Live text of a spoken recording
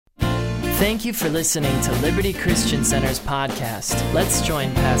Thank you for listening to Liberty Christian Center's podcast. Let's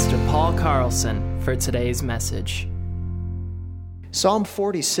join Pastor Paul Carlson for today's message. Psalm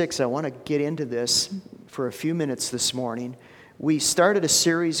 46, I want to get into this for a few minutes this morning. We started a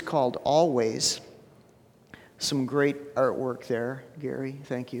series called Always. Some great artwork there, Gary.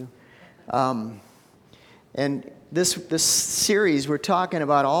 Thank you. And this series, we're talking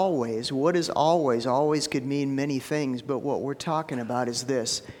about always. What is always? Always could mean many things, but what we're talking about is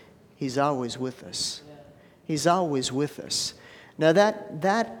this. He's always with us. He's always with us. Now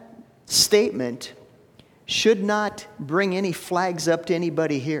that statement should not bring any flags up to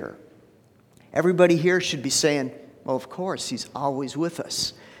anybody here. Everybody here should be saying, well, of course, He's always with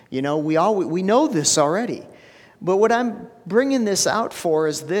us. You know, we know this already. But what I'm bringing this out for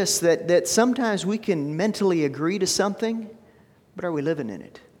is this, that sometimes we can mentally agree to something, but are we living in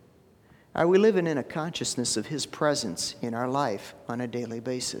it? Are we living in a consciousness of His presence in our life on a daily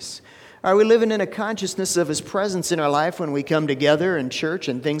basis? Are we living in a consciousness of His presence in our life when we come together in church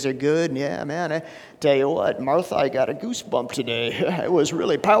and things are good? And yeah, man, I tell you what, Martha, I got a goosebump today. It was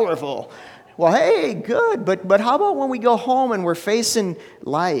really powerful. Well, hey, good. But how about when we go home and we're facing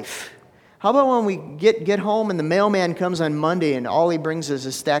life? How about when we get home and the mailman comes on Monday and all he brings is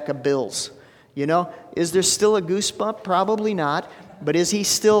a stack of bills? You know, is there still a goosebump? Probably not. But is He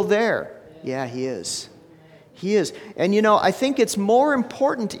still there? Yeah, He is. He is. And you know, I think it's more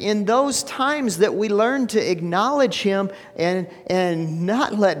important in those times that we learn to acknowledge Him and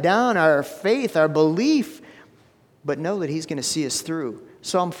not let down our faith, our belief, but know that He's going to see us through.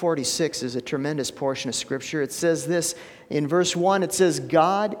 Psalm 46 is a tremendous portion of Scripture. It says this in verse 1, it says,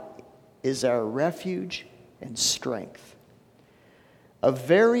 God is our refuge and strength, a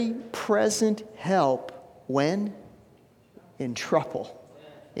very present help when? In trouble.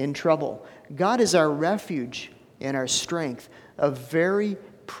 In trouble. God is our refuge and our strength, a very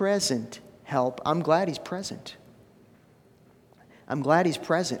present help. I'm glad He's present. I'm glad He's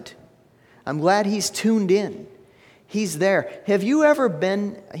present. I'm glad He's tuned in. He's there. Have you ever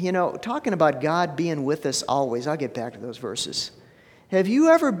been, talking about God being with us always, I'll get back to those verses. Have you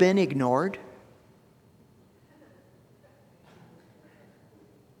ever been ignored?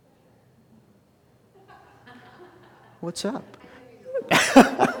 What's up?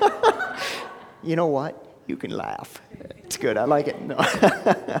 You know what? You can laugh. It's good. I like it. No.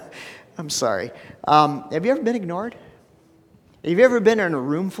 I'm sorry. Have you ever been ignored? Have you ever been in a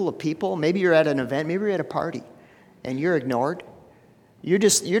room full of people? Maybe you're at an event. Maybe you're at a party, and you're ignored. You're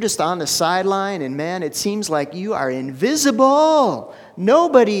just on the sideline, and man, it seems like you are invisible.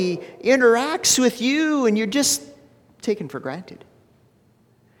 Nobody interacts with you, and you're just taken for granted.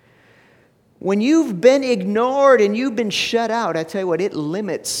 When you've been ignored and you've been shut out, I tell you what, it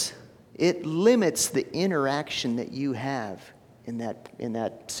limits the interaction that you have in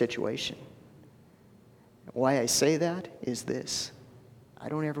that situation. Why I say that is this. I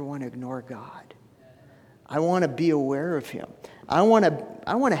don't ever want to ignore God. I want to be aware of Him. I want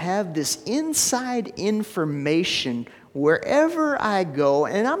to have this inside information wherever I go,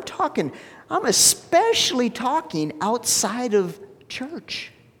 and I'm especially talking outside of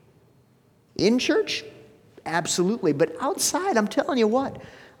church. In church? Absolutely. But outside, I'm telling you what,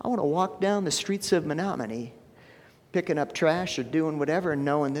 I want to walk down the streets of Menominee, picking up trash or doing whatever, and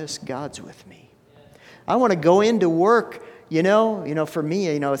knowing this, God's with me. I want to go into work, for me,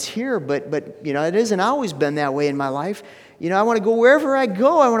 it's here, but it hasn't always been that way in my life. I want to go wherever I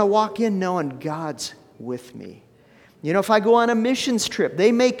go, I want to walk in knowing God's with me. If I go on a missions trip,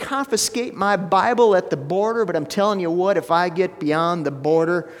 they may confiscate my Bible at the border, but I'm telling you what, if I get beyond the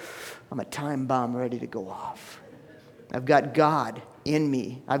border, I'm a time bomb ready to go off. I've got God in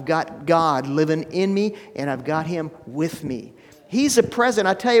me. I've got God living in me, and I've got Him with me. He's a present.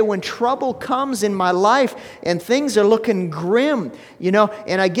 I tell you, when trouble comes in my life and things are looking grim,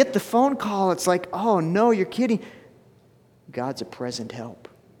 and I get the phone call, it's like, oh no, you're kidding. God's a present help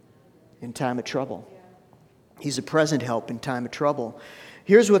in time of trouble. He's a present help in time of trouble.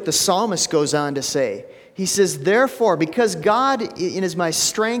 Here's what the psalmist goes on to say. He says, therefore, because God is my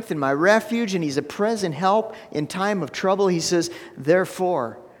strength and my refuge, and He's a present help in time of trouble, he says,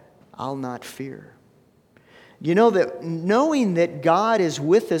 therefore, I'll not fear. You know that knowing that God is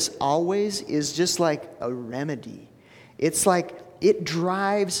with us always is just like a remedy. It's like it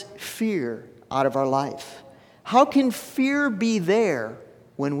drives fear out of our life. How can fear be there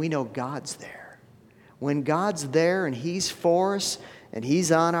when we know God's there? When God's there and He's for us and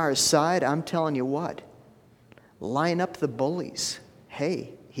He's on our side, I'm telling you what, line up the bullies.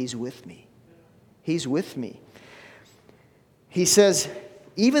 Hey, He's with me. He's with me. He says,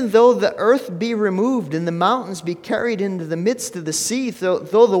 Even though the earth be removed and the mountains be carried into the midst of the sea, though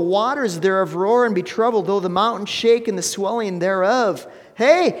the waters thereof roar and be troubled, though the mountains shake and the swelling thereof.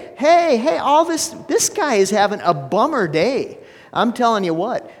 Hey, all this guy is having a bummer day. I'm telling you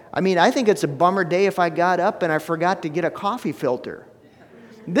what. I mean, I think it's a bummer day if I got up and I forgot to get a coffee filter.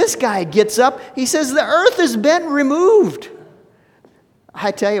 This guy gets up, he says, the earth has been removed. I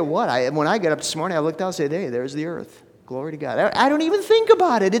tell you what, when I got up this morning, I looked out and said, hey, there's the earth. Glory to God. I don't even think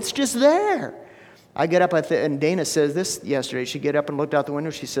about it. It's just there. I get up, and Dana says this yesterday. She get up and looked out the window.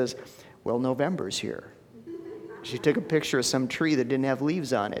 She says, well, November's here. She took a picture of some tree that didn't have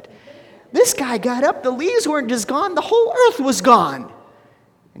leaves on it. This guy got up. The leaves weren't just gone. The whole earth was gone.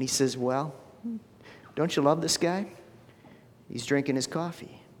 And he says, well, don't you love this guy? He's drinking his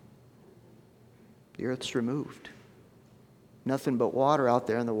coffee. The earth's removed. Nothing but water out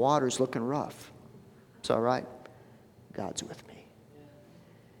there, and the water's looking rough. It's all right. God's with me.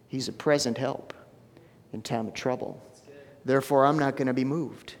 He's a present help in time of trouble. Therefore, I'm not going to be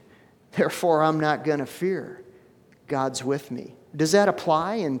moved. Therefore, I'm not going to fear. God's with me. Does that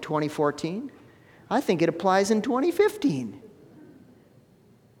apply in 2014? I think it applies in 2015.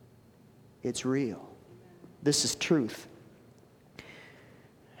 It's real. This is truth.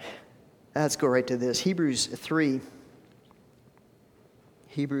 Let's go right to this. Hebrews 3.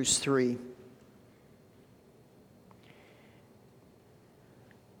 Hebrews 3.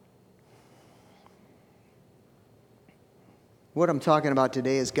 What I'm talking about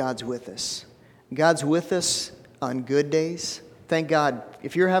today is God's with us. God's with us on good days. Thank God.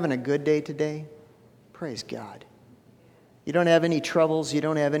 If you're having a good day today, praise God. You don't have any troubles. You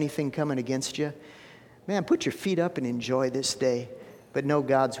don't have anything coming against you. Man, put your feet up and enjoy this day, but know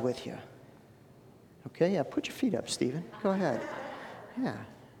God's with you. Okay? Yeah, put your feet up, Stephen. Go ahead. Yeah.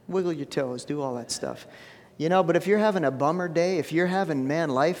 Wiggle your toes. Do all that stuff. You know, but if you're having a bummer day, if you're having, man,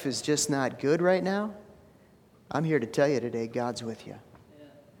 life is just not good right now, I'm here to tell you today, God's with you.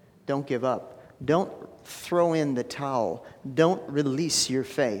 Don't give up. Don't throw in the towel. Don't release your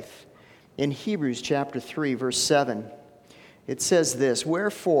faith. In Hebrews chapter 3, verse 7, it says this,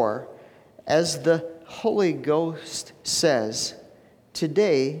 wherefore, as the Holy Ghost says,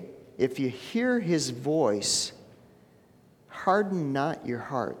 today, if you hear his voice, harden not your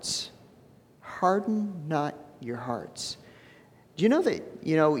hearts. Harden not your hearts. Do you know that,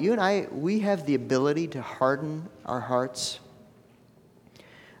 you and I, we have the ability to harden our hearts?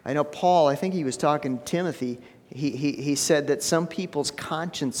 I know Paul, I think he was talking to Timothy, he said that some people's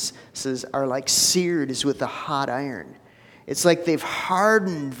consciences are like seared as with a hot iron. It's like they've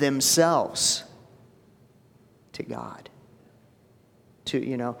hardened themselves to God.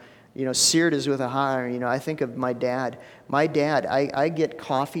 Seared as with a hot iron. I think of my dad. My dad, I get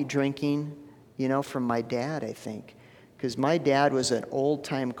coffee drinking, from my dad, I think. Because my dad was an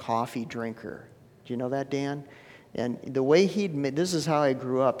old-time coffee drinker. Do you know that, Dan? And the way this is how I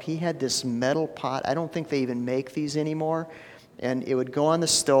grew up. He had this metal pot. I don't think they even make these anymore. And it would go on the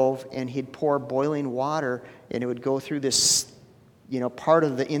stove, and he'd pour boiling water, and it would go through this, part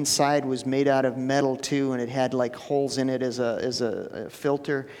of the inside was made out of metal too, and it had like holes in it as a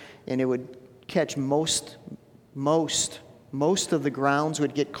filter, and it would catch most of the grounds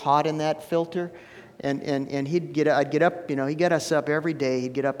would get caught in that filter. And I'd get up, he'd get us up every day.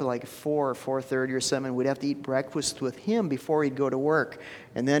 He'd get up at like 4 or 4:30 or something. We'd have to eat breakfast with him before he'd go to work.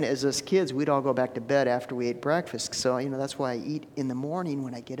 And then as us kids, we'd all go back to bed after we ate breakfast. So, that's why I eat in the morning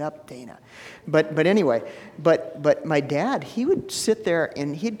when I get up, Dana. But anyway, but my dad, he would sit there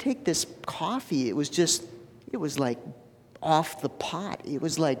and he'd take this coffee. It was like off the pot. It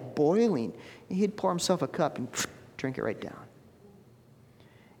was like boiling. And he'd pour himself a cup and drink it right down.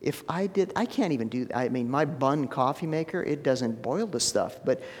 If I can't even do that. I mean, my Bunn coffee maker, it doesn't boil the stuff.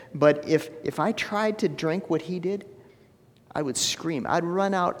 But if I tried to drink what he did, I would scream. I'd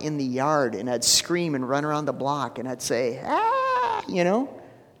run out in the yard and I'd scream and run around the block and I'd say,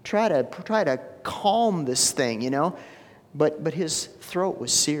 try to calm this thing, But his throat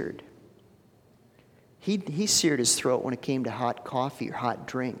was seared. He seared his throat when it came to hot coffee or hot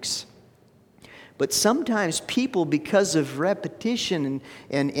drinks. But sometimes people, because of repetition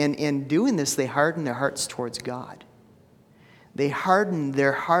and doing this, they harden their hearts towards God. They harden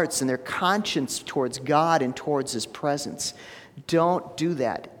their hearts and their conscience towards God and towards His presence. Don't do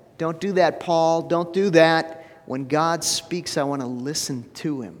that. Don't do that, Paul. Don't do that. When God speaks, I want to listen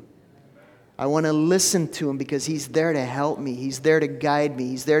to Him. I want to listen to Him because He's there to help me. He's there to guide me.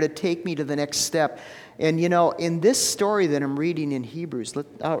 He's there to take me to the next step. And in this story that I'm reading in Hebrews,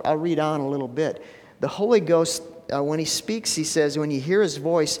 I'll read on a little bit. The Holy Ghost, when He speaks, He says, when you hear His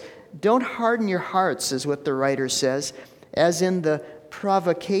voice, don't harden your hearts, is what the writer says, as in the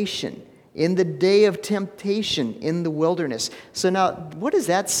provocation, in the day of temptation in the wilderness. So now, what does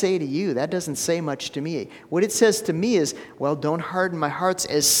that say to you? That doesn't say much to me. What it says to me is, well, don't harden my hearts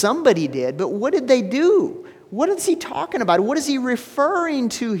as somebody did, but what did they do? What is he talking about? What is he referring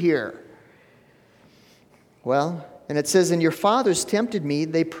to here? Well, and it says, and your fathers tempted me,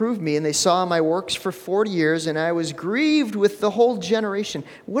 they proved me, and they saw my works for 40 years, and I was grieved with the whole generation.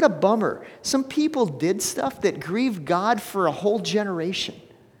 What a bummer. Some people did stuff that grieved God for a whole generation.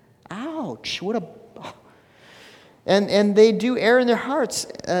 Ouch, what a... And they do err in their hearts.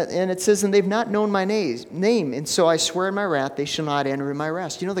 And it says, and they've not known my name. And so I swear in my wrath, they shall not enter in my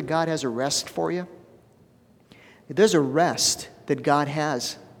rest. You know that God has a rest for you? There's a rest that God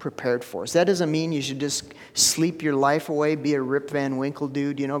has prepared for us. That doesn't mean you should just sleep your life away, be a Rip Van Winkle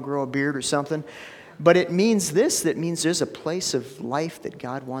dude, grow a beard or something. But it means this, that means there's a place of life that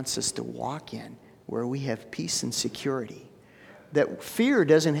God wants us to walk in where we have peace and security. That fear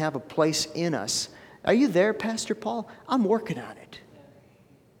doesn't have a place in us. Are you there, Pastor Paul? I'm working on it.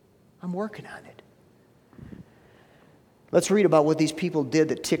 I'm working on it. Let's read about what these people did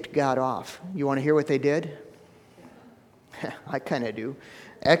that ticked God off. You want to hear what they did? I kind of do.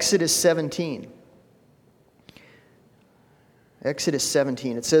 Exodus 17. Exodus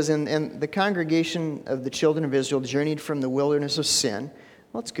 17. It says, and the congregation of the children of Israel journeyed from the wilderness of Sin.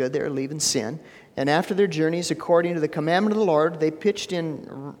 Well, it's good. They were leaving sin. And after their journeys, according to the commandment of the Lord, they pitched in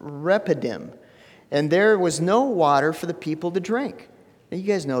Rephidim. And there was no water for the people to drink. Now, you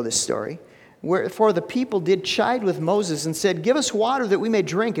guys know this story. Wherefore the people did chide with Moses and said, give us water that we may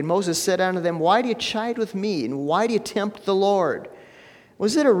drink. And Moses said unto them, why do you chide with me? And why do you tempt the Lord?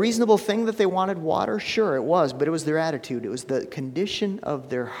 Was it a reasonable thing that they wanted water? Sure, it was. But it was their attitude. It was the condition of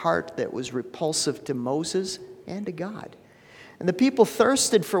their heart that was repulsive to Moses and to God. And the people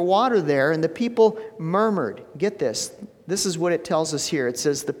thirsted for water there, and the people murmured. Get this. This is what it tells us here. It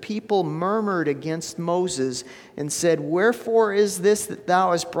says, the people murmured against Moses and said, wherefore is this that thou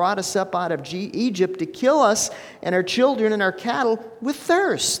hast brought us up out of Egypt to kill us and our children and our cattle with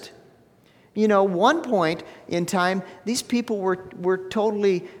thirst? One point in time, these people were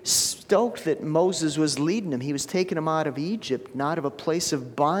totally stoked that Moses was leading them. He was taking them out of Egypt, not of a place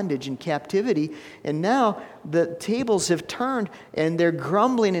of bondage and captivity. And now the tables have turned, and they're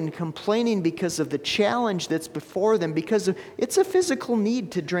grumbling and complaining because of the challenge that's before them, because it's a physical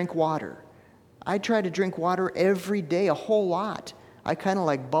need to drink water. I try to drink water every day, a whole lot. I kind of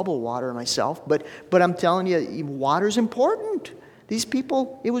like bubble water myself, but I'm telling you, water's important. These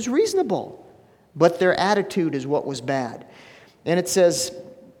people, it was reasonable. But their attitude is what was bad. And it says,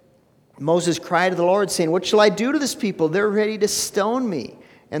 Moses cried to the Lord, saying, what shall I do to this people? They're ready to stone me.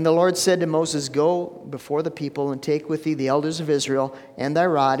 And the Lord said to Moses, go before the people and take with thee the elders of Israel and thy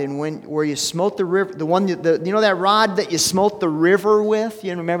rod. And where you smote the river, that rod that you smote the river with?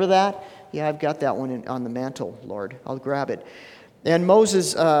 You remember that? Yeah, I've got that one on the mantle, Lord. I'll grab it. And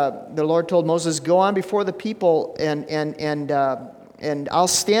Moses, the Lord told Moses, go on before the people, and I'll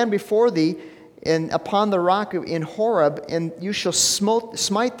stand before thee, and upon the rock in Horeb, and you shall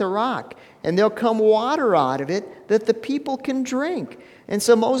smite the rock, and there'll come water out of it that the people can drink. And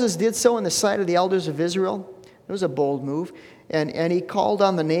so Moses did so in the sight of the elders of Israel. It was a bold move, and he called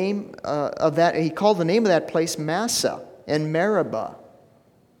on the name of that. He called the name of that place Massah and Meribah.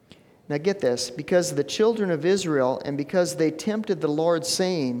 Now get this, because the children of Israel, and because they tempted the Lord,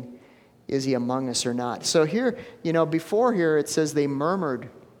 saying, is he among us or not? So here, before here it says they murmured.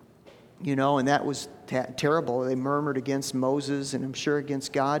 And that was terrible. They murmured against Moses, and I'm sure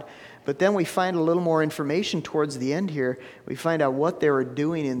against God. But then we find a little more information towards the end here. We find out what they were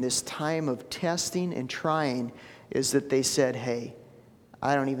doing in this time of testing and trying is that they said, hey,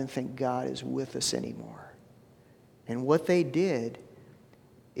 I don't even think God is with us anymore. And what they did,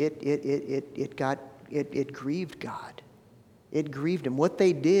 it grieved God. It grieved him. What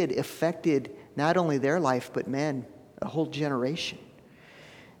they did affected not only their life, but a whole generation.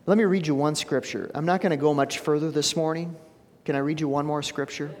 Let me read you one scripture. I'm not going to go much further this morning. Can I read you one more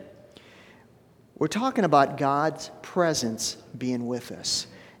scripture? We're talking about God's presence being with us.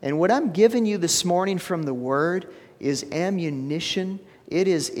 And what I'm giving you this morning from the Word is ammunition. It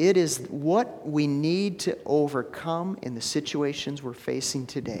is what we need to overcome in the situations we're facing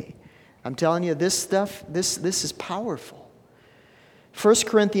today. I'm telling you, this stuff, this is powerful. 1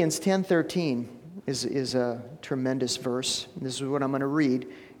 Corinthians 10:13 is a tremendous verse. This is what I'm going to read.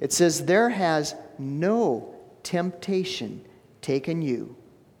 It says, there has no temptation taken you.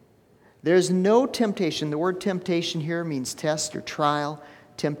 There's no temptation. The word temptation here means test or trial.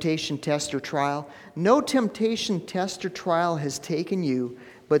 Temptation, test, or trial. No temptation, test, or trial has taken you,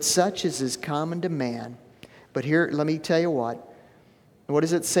 but such as is common to man. But here, let me tell you what. What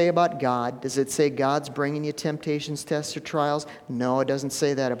does it say about God? Does it say God's bringing you temptations, tests, or trials? No, it doesn't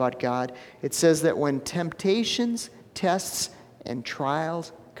say that about God. It says that when temptations, tests, and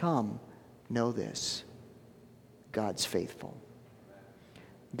trials come, know this: God's faithful.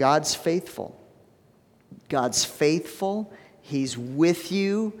 God's faithful. God's faithful. He's with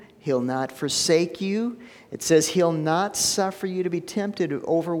you. He'll not forsake you. It says He'll not suffer you to be tempted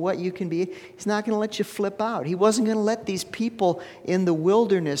over what you can be. He's not going to let you flip out. He wasn't going to let these people in the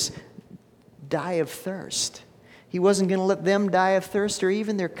wilderness die of thirst. He wasn't going to let them die of thirst, or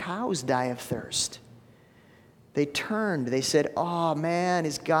even their cows die of thirst. They turned. They said, "Oh man,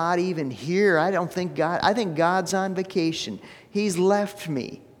 is God even here? I think God's on vacation. He's left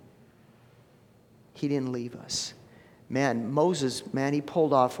me." He didn't leave us. Man, Moses, he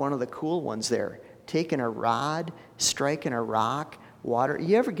pulled off one of the cool ones there. Taking a rod, striking a rock, water.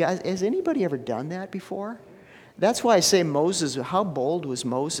 Has anybody ever done that before? That's why I say Moses, how bold was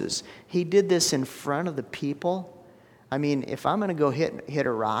Moses? He did this in front of the people. I mean, if I'm going to go hit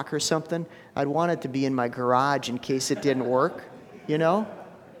a rock or something, I'd want it to be in my garage in case it didn't work, you know?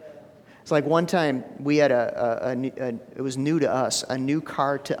 It's like one time we had it was new to us, a new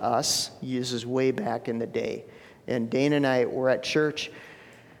car to us. This is way back in the day. And Dana and I were at church,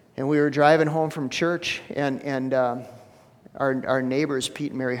 and we were driving home from church, and our neighbors,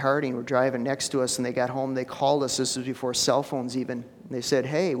 Pete and Mary Harding, were driving next to us, and they got home. They called us. This was before cell phones even. They said,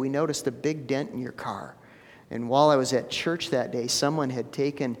 "Hey, we noticed a big dent in your car." And while I was at church that day, someone had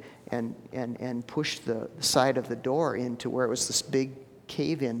taken and pushed the side of the door into where it was this big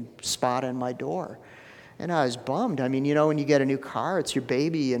cave-in spot on my door. And I was bummed. I mean, when you get a new car, it's your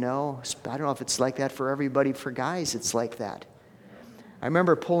baby, I don't know if it's like that for everybody. For guys, it's like that. I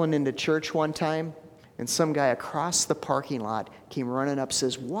remember pulling into church one time, and some guy across the parking lot came running up,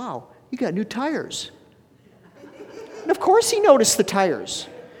 says, "Wow, you got new tires." And of course he noticed the tires.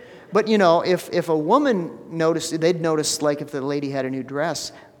 But, if a woman noticed, they'd notice, like if the lady had a new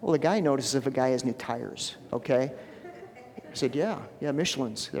dress. Well, the guy notices if a guy has new tires, okay? I said, yeah,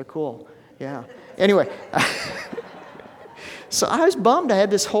 Michelin's, they're cool, yeah. Anyway, so I was bummed. I had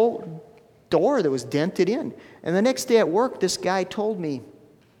this whole door that was dented in. And the next day at work, this guy told me,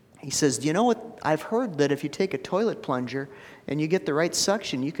 he says, "Do you know what? I've heard that if you take a toilet plunger and you get the right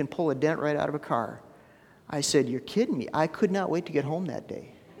suction, you can pull a dent right out of a car." I said, "You're kidding me." I could not wait to get home that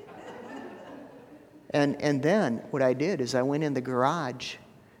day. And then what I did is I went in the garage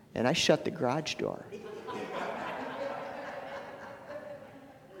and I shut the garage door.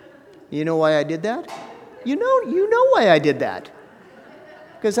 You know why I did that? You know why I did that.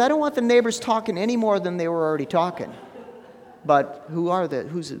 Because I don't want the neighbors talking any more than they were already talking. But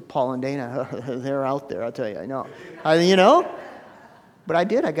who's Paul and Dana? They're out there, I'll tell you, I know. But I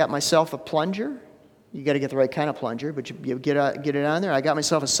did. I got myself a plunger. You got to get the right kind of plunger, but you get it on there. I got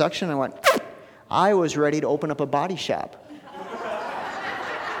myself a suction. I was ready to open up a body shop.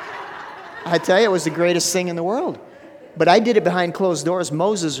 I tell you, it was the greatest thing in the world. But I did it behind closed doors.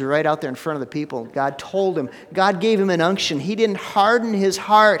 Moses was right out there in front of the people. God told him. God gave him an unction. He didn't harden his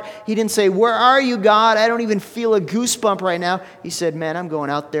heart. He didn't say, "Where are you, God? I don't even feel a goosebump right now." He said, "Man, I'm going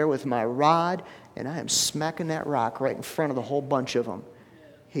out there with my rod, and I am smacking that rock right in front of the whole bunch of them."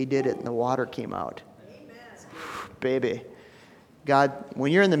 He did it, and the water came out. Baby. God,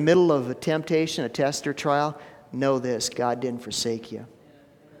 when you're in the middle of a temptation, a test or trial, know this: God didn't forsake you.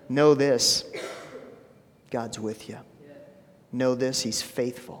 Know this: God's with you. Know this: He's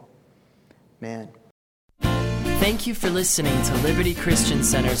faithful. Man. Thank you for listening to Liberty Christian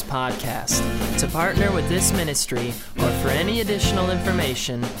Center's podcast. To partner with this ministry or for any additional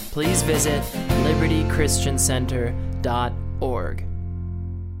information, please visit libertychristiancenter.org.